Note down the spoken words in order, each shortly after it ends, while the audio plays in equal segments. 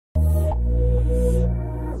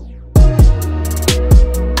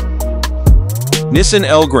Nissan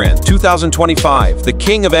Elgrand 2025, the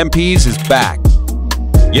king of MPs, is back.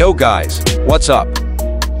 Yo guys, what's up?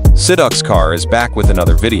 Sytoxcar is back with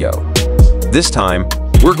another video. This time,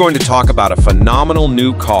 we're going to talk about a phenomenal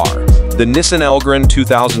new car, the Nissan Elgrand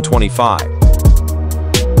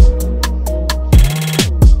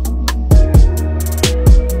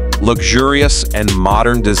 2025. Luxurious and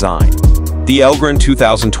modern design. The Elgrand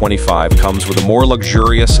 2025 comes with a more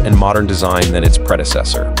luxurious and modern design than its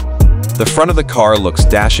predecessor. The front of the car looks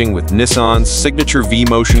dashing with Nissan's signature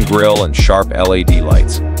V-motion grille and sharp LED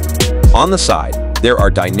lights. On the side, there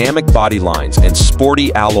are dynamic body lines and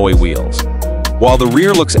sporty alloy wheels, while the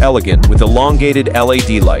rear looks elegant with elongated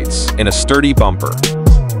LED lights and a sturdy bumper.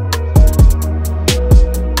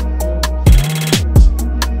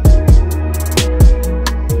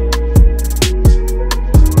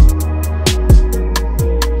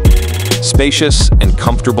 Spacious and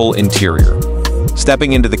comfortable interior.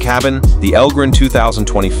 Stepping into the cabin, the Elgrand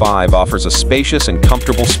 2025 offers a spacious and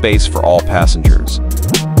comfortable space for all passengers.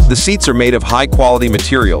 The seats are made of high-quality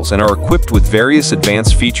materials and are equipped with various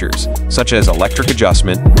advanced features, such as electric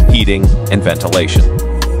adjustment, heating, and ventilation.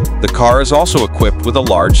 The car is also equipped with a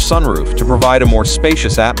large sunroof to provide a more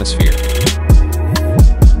spacious atmosphere.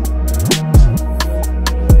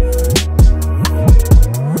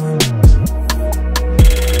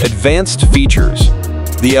 Advanced features.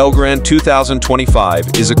 The Elgrand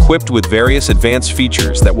 2025 is equipped with various advanced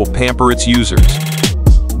features that will pamper its users.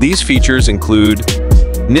 These features include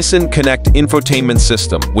Nissan Connect infotainment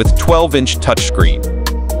system with 12-inch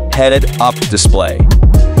touchscreen, headed-up display,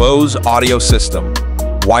 Bose audio system,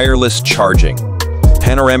 wireless charging,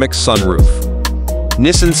 panoramic sunroof,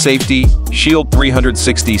 Nissan Safety Shield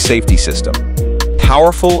 360 safety system,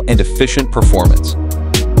 powerful and efficient performance.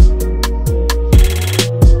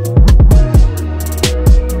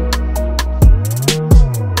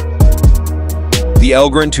 The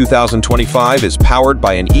Elgrand 2025 is powered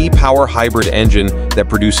by an e-Power hybrid engine that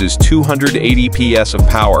produces 280 PS of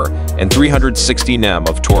power and 360 Nm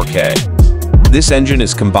of torque. This engine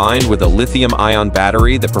is combined with a lithium-ion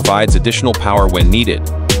battery that provides additional power when needed.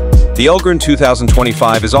 The Elgrand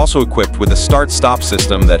 2025 is also equipped with a start-stop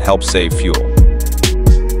system that helps save fuel.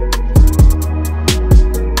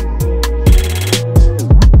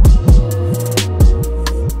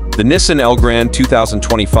 The Nissan Elgrand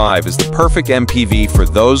 2025 is the perfect MPV for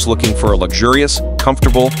those looking for a luxurious,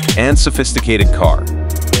 comfortable, and sophisticated car.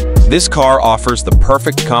 This car offers the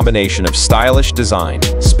perfect combination of stylish design,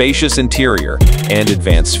 spacious interior, and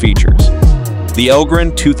advanced features. The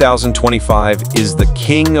Elgrand 2025 is the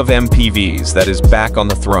king of MPVs that is back on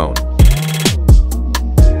the throne.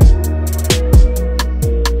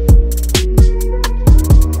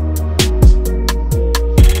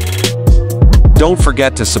 Don't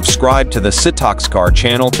forget to subscribe to the Sytoxcar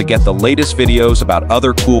channel to get the latest videos about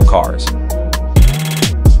other cool cars.